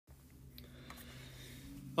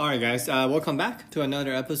All right, guys, welcome back to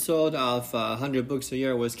another episode of 100 Books a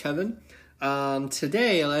Year with Kevin.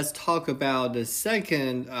 Today, let's talk about the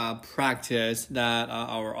second practice that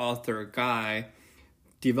our author, Guy,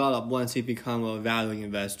 developed once he became a value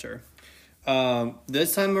investor.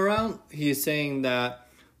 This time around, he's saying that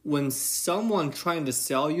when someone trying to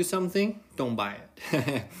sell you something, don't buy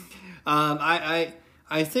it.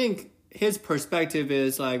 I think his perspective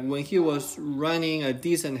is like when he was running a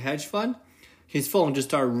decent hedge fund, his phone just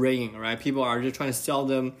started ringing, right? People are just trying to sell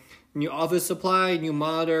them new office supply, new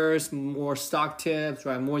monitors, more stock tips,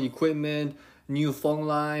 right? More equipment, new phone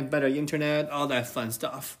line, better internet, all that fun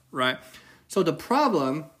stuff, right? So the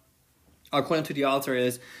problem, according to the author,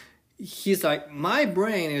 is he's like, my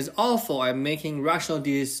brain is awful at making rational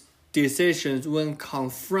decisions when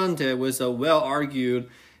confronted with a well-argued,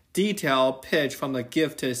 detailed pitch from a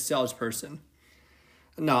gifted salesperson.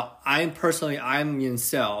 Now, I'm in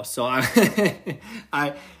sales, so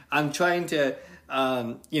I'm trying to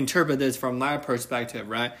interpret this from my perspective,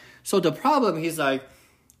 right? So the problem, he's like,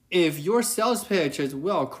 if your sales pitch is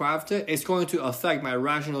well crafted, it's going to affect my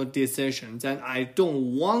rational decisions, and I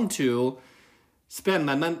don't want to spend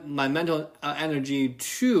my mental energy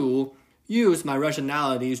to use my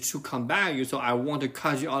rationalities to combat you, so I want to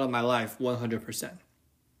cut you out of my life 100%,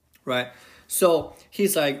 right? So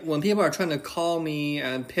he's like, when people are trying to call me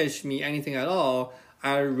and pitch me anything at all,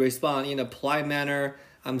 I respond in a polite manner.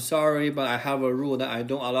 I'm sorry, but I have a rule that I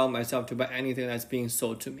don't allow myself to buy anything that's being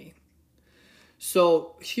sold to me.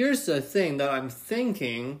 So here's the thing that I'm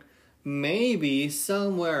thinking, maybe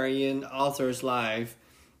somewhere in author's life,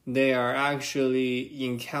 they are actually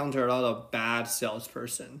encounter a lot of bad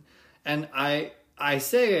salesperson. And I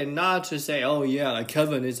say it not to say, oh yeah, like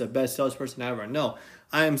Kevin is the best salesperson ever. No,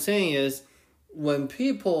 I am saying is, when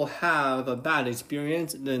people have a bad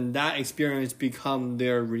experience, then that experience becomes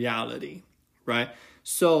their reality, right?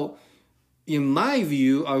 So in my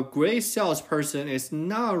view, a great salesperson is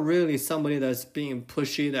not really somebody that's being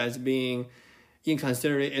pushy, that's being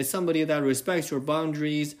inconsiderate. It's somebody that respects your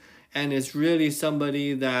boundaries, and it's really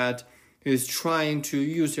somebody that is trying to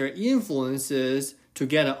use their influences to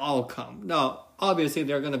get an outcome. Now, obviously,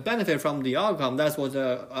 they're going to benefit from the outcome. That's what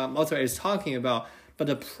the author is talking about. But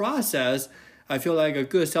the process, I feel like a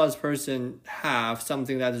good salesperson have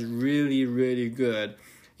something that is really, really good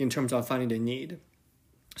in terms of finding the need.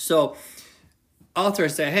 So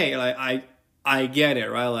authors say, hey, like I get it,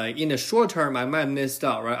 right? Like in the short term, I might miss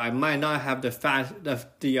out, right? I might not have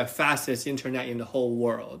the fastest internet in the whole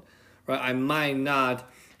world, right? I might not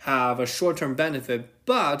have a short-term benefit,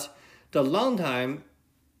 but the long time,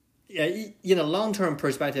 in a long-term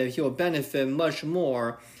perspective, he will benefit much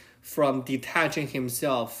more from detaching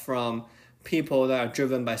himself from people that are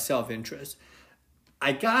driven by self-interest.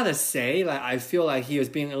 I gotta say, like I feel like he is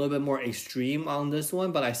being a little bit more extreme on this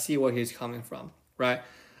one, but I see where he's coming from, right?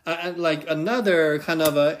 Like another kind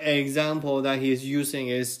of a example that he's using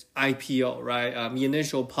is IPO, right?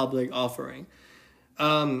 Initial public offering.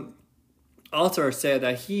 Author said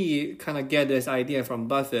that he kind of get this idea from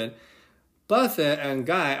Buffett. Buffett and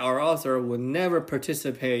Guy, our author, would never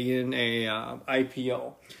participate in a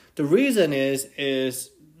IPO. The reason is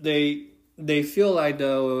they feel like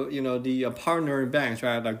the partner banks,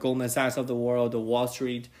 right, like Goldman Sachs of the world, the Wall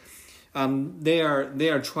Street, they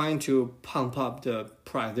are trying to pump up the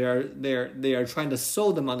price. They are trying to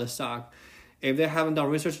sell them on the stock. If they haven't done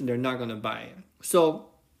research, they're not going to buy it. So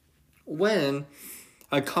when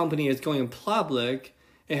a company is going public,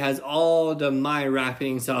 it has all the mind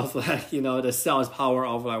wrappings of like the sales power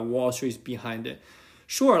of like Wall Street's behind it.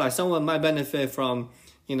 Sure, like someone might benefit from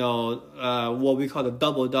what we call the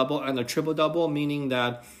double and the triple, meaning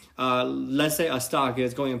that let's say a stock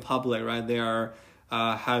is going public, right? They are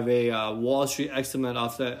have a Wall Street estimate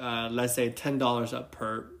of let's say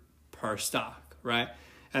 $10 per stock, right?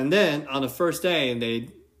 And then on the first day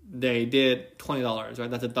they did $20, right?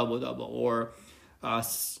 That's a double, or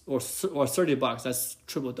 $30, that's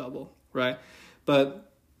triple, right?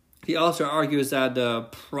 But he also argues that the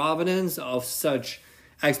provenance of such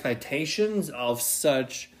expectations, of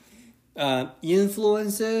such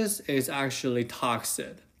influences is actually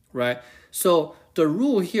toxic, right? So the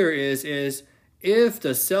rule here is if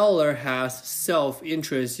the seller has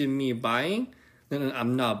self-interest in me buying, then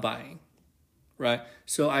I'm not buying, right?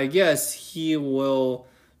 So I guess he will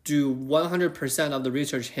do 100% of the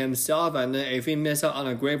research himself, and then if he misses out on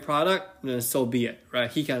a great product, then so be it,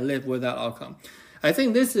 right? He can live with that outcome. I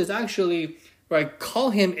think this is actually, right,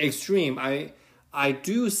 call him extreme. I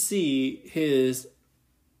do see his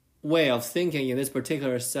way of thinking in this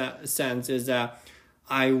particular sense is that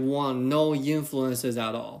I want no influences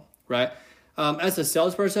at all, right? as a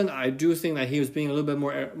salesperson, I do think that he was being a little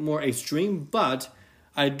bit more extreme, but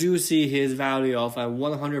I do see his value of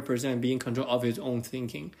 100% being in control of his own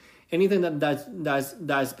thinking. Anything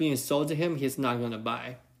that's being sold to him, he's not gonna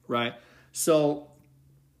buy, right? So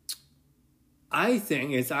I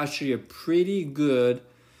think it's actually a pretty good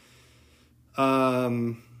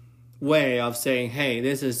way of saying, hey,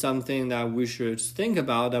 this is something that we should think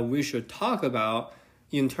about, that we should talk about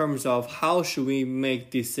in terms of how should we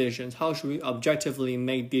make decisions, how should we objectively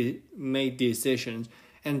make decisions,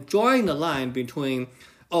 and drawing the line between,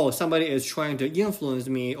 somebody is trying to influence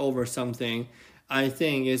me over something, I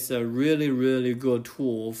think is a really, really good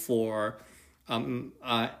tool for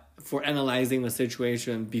analyzing the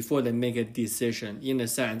situation before they make a decision. In a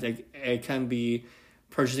sense, it can be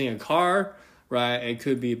purchasing a car, right? It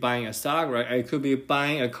could be buying a stock, right? It could be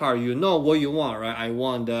buying a car. You know what you want, right? I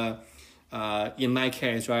want in my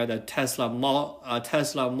case, right, the Tesla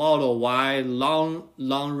Model Y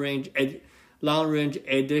long range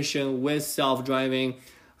edition with self-driving.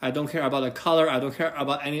 I don't care about the color. I don't care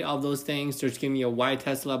about any of those things. Just give me a white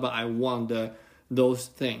Tesla, but I want those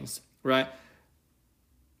things, right?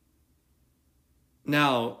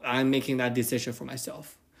 Now I'm making that decision for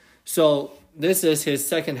myself. So this is his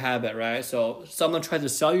second habit, right? So someone tries to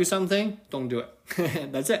sell you something, don't do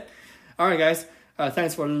it. That's it. All right, guys.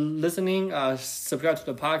 Thanks for listening. Subscribe to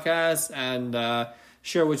the podcast and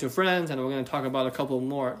share with your friends. And we're going to talk about a couple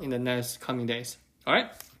more in the next coming days. All right.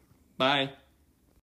 Bye.